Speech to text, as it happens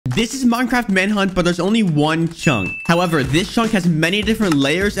This is Minecraft Manhunt, but there's only one chunk. However, this chunk has many different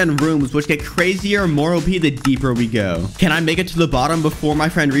layers and rooms, which get crazier and more OP the deeper we go. Can I make it to the bottom before my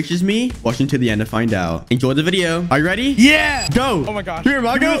friend reaches me? Watch until the end to find out. Enjoy the video. Are you ready? Yeah. Go. Oh my gosh. Here,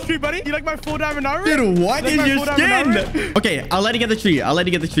 Margo. Tree, buddy. You like my full diamond armor? Dude, what is your skin? Okay, I'll let you get the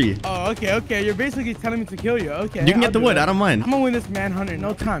tree. Oh, okay. You're basically telling me to kill you. Okay. You can get the wood. I don't mind. I'm gonna win this manhunt in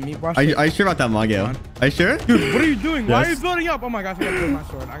no time. Are you sure about that, Margo? Are you sure? Dude, what are you doing? Yes. Why are you building up? Oh my gosh, I gotta build my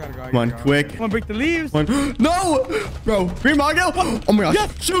sword. I gotta go. Come on, quick. I'm gonna break the leaves. No! Bro, here, Margo. Oh my gosh.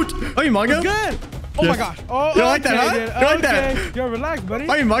 Yes. Shoot. Oh, you, Margo? Good. Oh my gosh. Oh, you like that, huh? You like that? Yo, relax, buddy.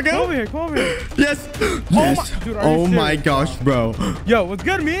 Are you, Margo? Come over here. Yes. Dude, oh my gosh, bro. Yo, what's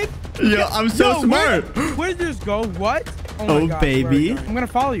good, Meep? Yo, I'm so smart. Where did this go? What? Oh, gosh, baby. I'm gonna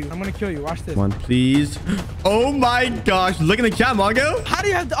follow you. I'm gonna kill you. Watch this. Come on, please. Oh my gosh. Look in the chat, Margo. How do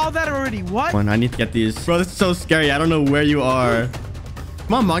you have all that already? What? Come on, I need to get these. Bro, this is so scary. I don't know where you are.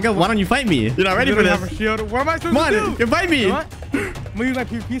 Come on, Margo. Why don't you fight me? You're not ready for this. Have a shield. What am I supposed to do? Come on, fight me. You know what? I'm gonna use my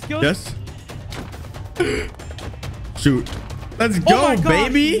PvP skills. Yes. Shoot. Let's go,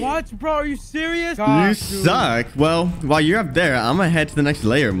 baby. What, bro? Are you serious? You suck. Well, while you're up there, I'm gonna head to the next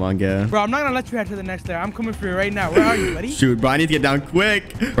layer, Manga. Bro, I'm not gonna let you head to the next layer. I'm coming for you right now. Where are you, buddy? Shoot, bro. I need to get down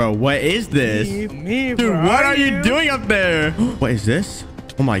quick. Bro, what is this? Me, dude, bro, what are you doing up there? What is this?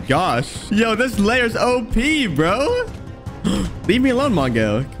 Oh my gosh. Yo, this layer's OP, bro. Leave me alone,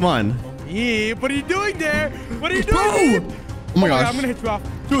 Mongo. Come on. Yeah, what are you doing there? What are you doing? Bro? Oh my gosh. God, I'm gonna hit you off.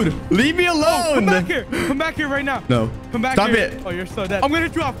 Dude, leave me alone. Oh, come back here. Come back here right now. No. Come back Stop here. it. Oh, you're so dead. I'm gonna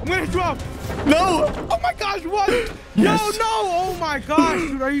hit you off. No. Oh my gosh, what? Yes. No. Oh my gosh,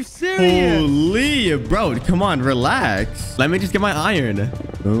 dude. Are you serious? Holy, bro. Come on, relax. Let me just get my iron.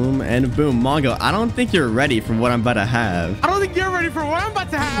 Boom and boom. Mongo, I don't think you're ready for what I'm about to have. I don't think you're ready for what I'm about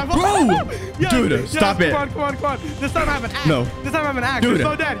to have. Bro. Dude, stop it. Come on. This time I have an axe. No. This time I have an axe. Dude.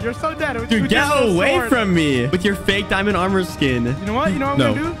 You're so dead. Dude, get away from me with your fake diamond armor skin. You know what? I'm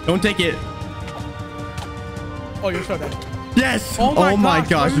gonna do? Don't take it. Oh, you're so dead. Yes. Oh my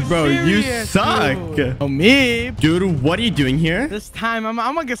gosh, bro. You suck. Dude. Oh, me. Dude, what are you doing here? This time, I'm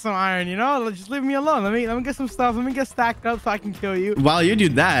gonna get some iron, you know? Just leave me alone. Let me get some stuff. Let me get stacked up so I can kill you. While you do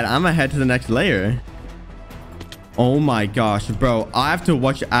that, I'm gonna head to the next layer. Oh my gosh, bro. I have to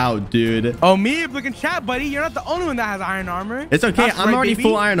watch out, dude. Oh, me, look in chat, buddy. You're not the only one that has iron armor. It's okay. That's I'm right, already baby.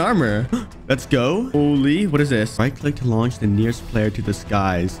 full iron armor. Let's go. Holy, what is this? Right click to launch the nearest player to the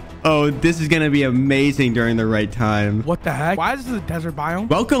skies. Oh, this is gonna be amazing during the right time. What the heck? Why is this a desert biome?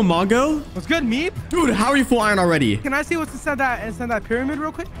 Welcome, Mongo. What's good, Meep? Dude, how are you full iron already? Can I see what's inside that pyramid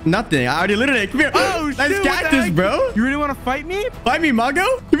real quick? Nothing. I already looted it. Come here. Oh, let's shoot, get this, bro. You really want to fight me? Fight me,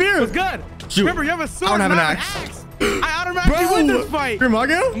 Mongo. Come here. What's good? Shoot. Remember, you have a sword. I don't have an not axe. I automatically win this fight. Here,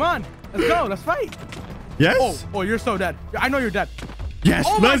 Mongo. Come on. Let's go. Let's fight. Yes. Oh, you're so dead. I know you're dead. Yes.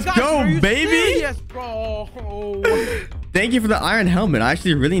 Oh let's go, baby. Yes, bro. Oh. Thank you for the iron helmet. I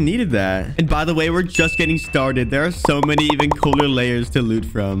actually really needed that. And by the way, we're just getting started. There are so many even cooler layers to loot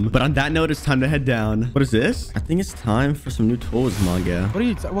from. But on that note, it's time to head down. What is this? I think it's time for some new tools, Manga.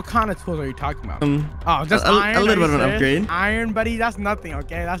 What kind of tools are you talking about? Just iron? A little bit of an upgrade. Iron, buddy. That's nothing,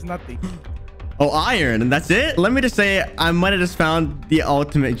 okay? That's nothing. Oh, iron, and that's it? Let me just say, I might have just found the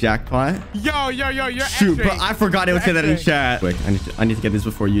ultimate jackpot. Yo, you're Shoot, but I forgot it would say that in chat. Quick, I need to get this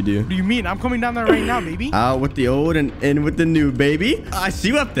before you do. What do you mean? I'm coming down there right now, baby. Out with the old and in with the new, baby. I see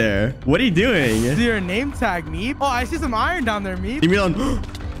you up there. What are you doing? See your name tag, Meep. Oh, I see some iron down there, Meep. Leave me alone.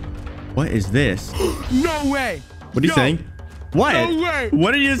 What is this? No way. What are you saying? What? No way.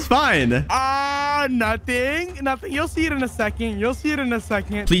 What did you just find? Nothing. You'll see it in a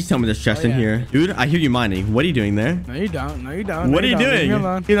second. Please tell me there's chest in here. Dude, I hear you mining. What are you doing there? No, you don't. What are you doing? Leave me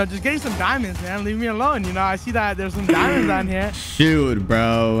alone. Just getting some diamonds, man. Leave me alone. I see that there's some diamonds on here. Shoot,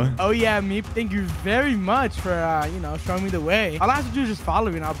 bro. Oh, yeah, Meep. Thank you very much for, showing me the way. All I have to do is just follow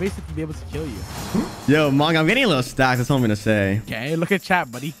you, and I'll basically be able to kill you. Yo, Mong, I'm getting a little stacked. That's all I'm going to say. Okay, look at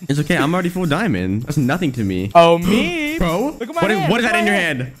chat, buddy. It's okay. I'm already full diamond. That's nothing to me. Oh, Meep. Bro, look at my hand. What is that in your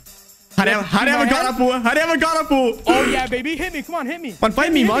hand? How do you have a god apple? Oh, yeah, baby. Hit me. Come on, hit me. Come on,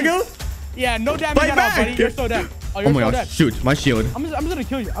 fight me, Mongo. Yeah, no damage Fight at back. all, buddy. You're so dead. Oh my gosh. Shoot, my shield. I'm just gonna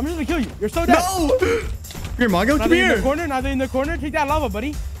kill you. You're so dead. No. Here, Mongo, come here. Now they're in the corner. Take that lava,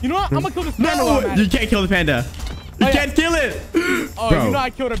 buddy. You know what? I'm gonna kill this panda. No, you can't kill the panda. You can't kill it. Oh, bro. You know I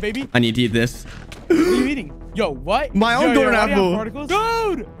killed it, baby. I need to eat this. What are you eating? Yo, what? My own golden apple.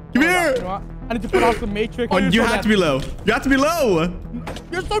 Dude. Come here. You know what? I need to put off the matrix. Oh, you have to be low. You have to be low.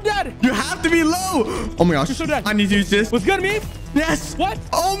 You're so dead. You have to be low. Oh my gosh. You're so dead. I need to use this. What's good, me? Yes. What?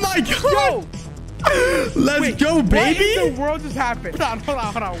 Oh my god. Yo. Let's go, baby. What in the world just happened? Hold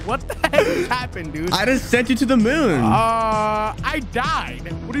on. What the heck just happened, dude? I just sent you to the moon. I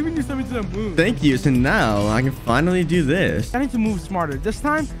died. What do you mean you sent me to the moon? Thank you. So now I can finally do this. I need to move smarter. This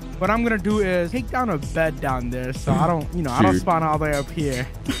time, what I'm gonna do is take down a bed down there, so I don't, I don't spawn all the way up here.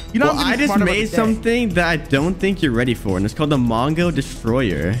 Well, I just made something that I don't think you're ready for, and it's called the Mongo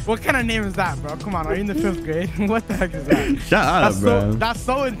Destroyer. What kind of name is that, bro? Come on, are you in the 5th grade? What the heck is that? Shut up, bro. That's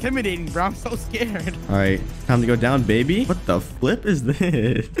so intimidating, bro. I'm so scared. All right, time to go down, baby. What the flip is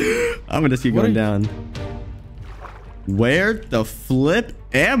this? I'm gonna just keep going down. Where the flip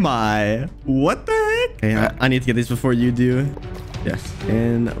am I? What the heck? Hey, I need to get this before you do. Yes,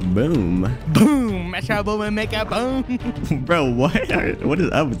 and boom. Boom. Mash out, boom, and make a boom. Bro, what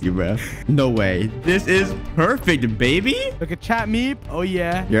is up with you, bro? No way. This is perfect, baby. Look at chat, Meep. Oh,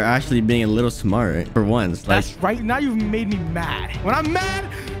 yeah. You're actually being a little smart for once. That's right. Now you've made me mad. When I'm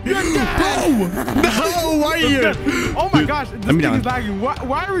mad, you're dead. Bro, no, why are you? Oh, my gosh. This thing is lagging.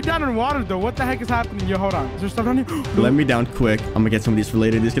 Why are we down in water, though? What the heck is happening? Yo, hold on. Is there stuff down here? Let me down quick. I'm going to get some of these for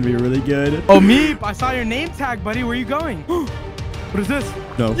later. This is going to be really good. Oh, Meep, I saw your name tag, buddy. Where are you going? What is this?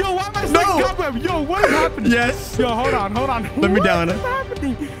 No. Yo, why am I stuck cobweb? Yo, what is happening? Yes. Yo, hold on. Let me down. What is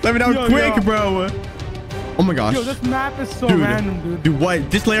happening? Let me down quick, bro. Oh my gosh. Yo, this map is so random, dude. Dude, what?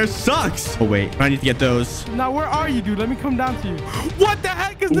 This layer sucks. Oh, wait. I need to get those. Now, where are you, dude? Let me come down to you. What the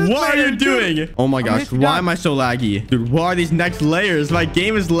heck is this What layer, are you doing? Dude? Oh my gosh. Why am I so laggy? Dude, what are these next layers? My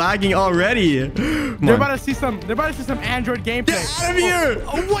game is lagging already. They're about to see some Android gameplay. Get out of here.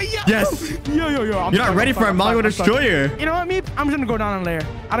 Oh, what? Yeah. Yes. Yo. You're not ready for a Mongo Destroyer. You know what, Meep? I'm just gonna go down a layer.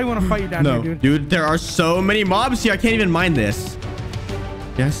 I don't want to fight you down here, dude. Dude, there are so many mobs here. I can't even mind this.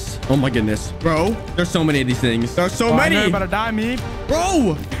 Yes. Oh my goodness. Bro, there's so many of these things. There are so many. You're about to die, Meep.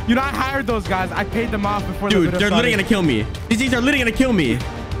 Bro. You know, I hired those guys. I paid them off before the video they're literally gonna kill me. These things are literally gonna kill me.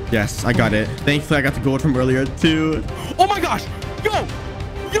 Yes, I got it. Thankfully, I got the gold from earlier, too. Oh my gosh.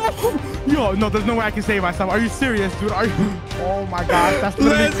 Yo, no, there's no way I can save myself. Are you serious, dude? Are you? Oh my gosh, that's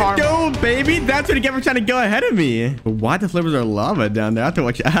literally karma. Let's go, baby. That's what you get for trying to go ahead of me. Why the flippers are lava down there? I have to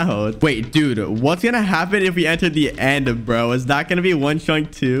watch out. Wait, dude, what's gonna happen if we enter the end, bro? Is that gonna be one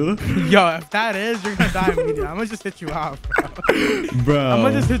chunk too? Yo, if that is, you're gonna die immediately. I'm gonna just hit you off, bro. I'm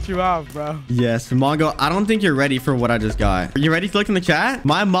gonna just hit you off, bro. Yes, Mongo, I don't think you're ready for what I just got. Are you ready to look in the chat?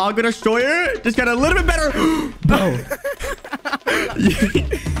 My Mongo Destroyer just got a little bit better. Bro.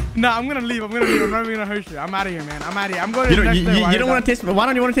 No, I'm gonna leave. I'm not even gonna hurt you. I'm out of here, man. I'm out of here. I'm going to the next you don't want to taste. Why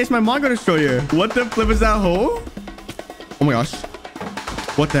don't you want to taste my Mongo Destroyer? What the flip is that hole? Oh my gosh.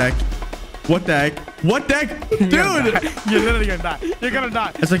 What the heck? What the heck? What the heck? Dude! You're literally gonna die. You're gonna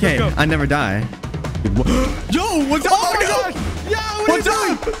die. It's okay. I never die. Yo, what's up? Oh my gosh! Yo, what's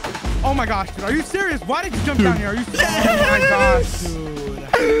up? Oh my gosh, dude. Are you serious? Why did you jump down here? Are you serious? Oh my gosh,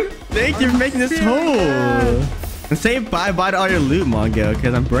 dude. Thank you for making this hole. And say bye-bye to all your loot, Mongo,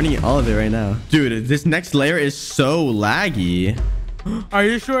 because I'm burning all of it right now. Dude, this next layer is so laggy. Are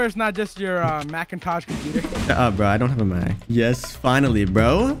you sure it's not just your Macintosh computer? Shut up, bro. I don't have a Mac. Yes, finally,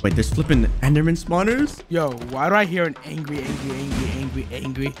 bro. Wait, there's flipping Enderman spawners? Yo, why do I hear an angry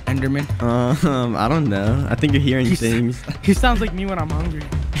Enderman? I don't know. I think you're hearing things. He sounds like me when I'm hungry.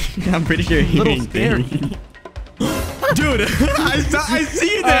 I'm pretty sure you're hearing things. Dude, I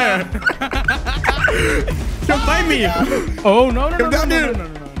see you there. Come find me. Oh, no.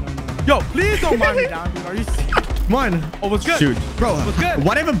 Yo, please don't mind me down, dude. Are you serious? Come on. Oh, what's good? Shoot. Bro, what's good?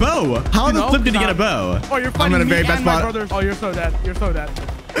 Why do I have a bow? How the flip did you get a bow? Oh, you're fighting I'm in a very me bad and my spot. brothers. Oh, you're so dead. You're so dead.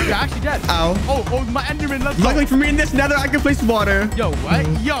 You're actually dead. Ow. Oh, my Enderman. Let's go. Luckily for me in this nether, I can place water. Yo, what?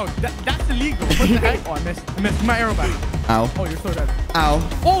 Yo, that's illegal. What the heck? Oh, I missed. My arrow back. Ow. Oh, you're so dead. Ow.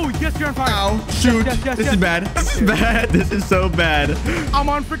 Oh, yes, you're on fire. Ow. Shoot. Yes, this is bad. This is bad. This is so bad. I'm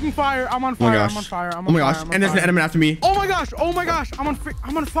on freaking fire. I'm on fire. I'm on fire. Oh my gosh. And there's an enderman after me. Oh my gosh. I'm on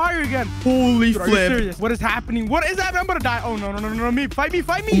fire again. Holy Dude, flip. are you serious? What is happening? What is happening? I'm gonna die. Oh, no. Meep. Fight me.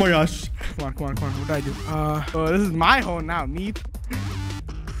 Oh my gosh. Come on. What did I do? Oh, this is my hole now, Meep.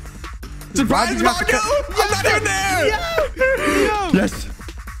 Surprise, Mongo! I'm not even there! Yo. Yes.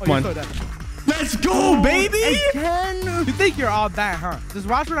 Come on. So dead. Let's go, baby! Again. You think you're all that, huh? Just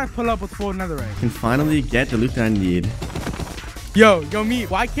watch when I pull up with full netherite. Can finally get the loot that I need. Yo, Meep.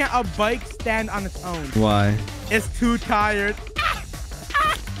 Why can't a bike stand on its own? Why? It's too tired.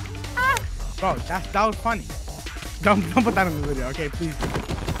 Bro, that was funny. Don't put that in the video, okay? Please.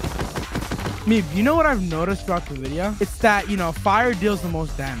 Meep, you know what I've noticed throughout the video? It's that, fire deals the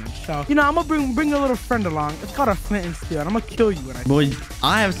most damage. So, I'm gonna bring a little friend along. It's called a flint and steel, and I'm gonna kill you when I... Well,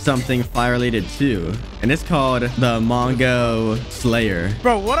 I have something fire-related too, and it's called the Mongo Slayer.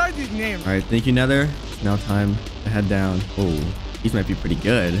 Bro, what are these names? All right, thank you, Nether. It's now time to head down. Oh, these might be pretty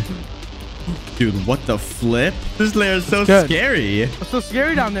good. Dude, what the flip? This layer is so Good. scary. What's so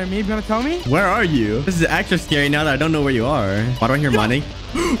scary down there, Meep? You gonna tell me? Where are you? This is extra scary now that I don't know where you are. Why do I hear mining?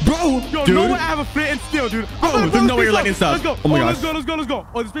 Bro, Yo, dude. no way I have a flint and steel, dude. Bro, there's no way you're lighting this up. Let's go. Oh my gosh. Let's go.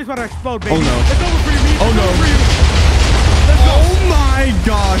 Oh, the space about to explode, baby. Oh no. It's over for you, Meep. Oh no. It's over for you. Let's go. Oh my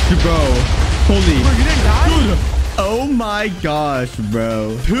gosh, bro. Holy. Bro, you didn't die? Dude. Oh my gosh,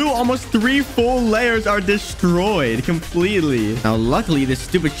 bro. Almost 3 full layers are destroyed completely. Now, luckily, this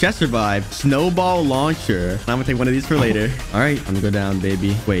stupid chest survived. Snowball launcher. I'm gonna take one of these for later. All right, I'm gonna go down,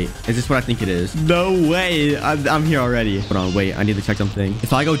 baby. Wait, is this what I think it is? No way. I'm here already. Hold on, wait. I need to check something.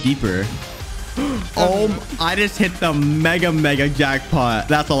 If I go deeper... Oh, I just hit the mega jackpot.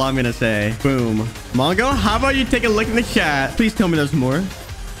 That's all I'm gonna say. Boom. Mongo, how about you take a look in the chat? Please tell me there's more.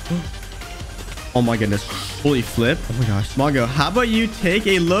 Oh my goodness. Holy flip. Oh my gosh. Mongo, how about you take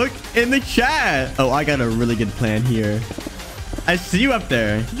a look in the chat? Oh, I got a really good plan here. I see you up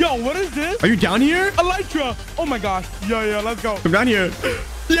there. Yo, what is this? Are you down here? Elytra. Oh my gosh. Yeah, let's go. Come down here.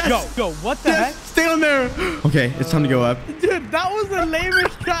 Yes. Yo, what the heck? Stay on there. Okay, it's time to go up. Dude, that was the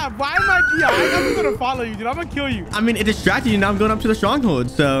lamest trap. Why am I I'm gonna follow you, dude. I'm gonna kill you. I mean, it distracted you. Now I'm going up to the stronghold.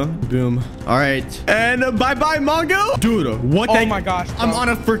 So, boom. All right. And bye-bye, Mongo. Dude, what the heck? Oh my gosh, bro. I'm on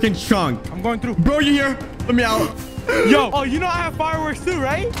a freaking chunk. I'm going through. Bro, you here? Let me out. Yo. Oh, you know I have fireworks too,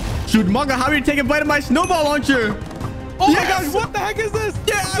 right? Shoot, Mongo, how are you taking a bite of my snowball launcher? Oh Yes. my gosh, what the heck is this?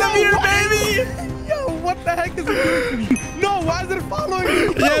 Get out of here, baby. Yo, what the heck is it doing to me? No, why is it following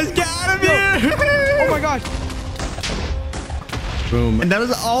me? Yes, get out of here. Oh my gosh. Boom. And that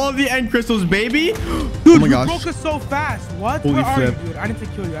is all of the end crystals, baby. Dude, oh my you gosh. broke us so fast. What? Holy Where are flip. you, dude? I need to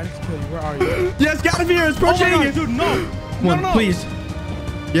kill you. Where are you? Yes, get out of here. It's Oh my approaching. God, dude, no. Come on, No. please.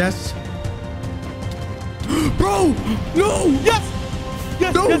 Yes. Bro, no. Yes.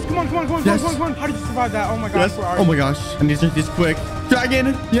 No. Yes, come on. Yes. Come on. How did you survive that? Oh my gosh, Yes. where are Oh you? my gosh. I need to drink this quick.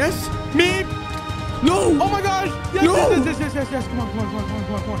 Dragon. Yes. Meep. No. Oh my gosh. Yes, No. yes. Come on.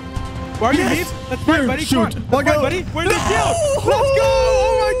 Where are you, Yes. Meep? Let's fight, Here, buddy. shoot. Come on. Let's fight, buddy. Where's the shield? Let's go.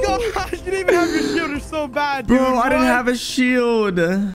 Oh my gosh. You didn't even have your shield. It's so bad, dude. Bro, I didn't What? have a shield.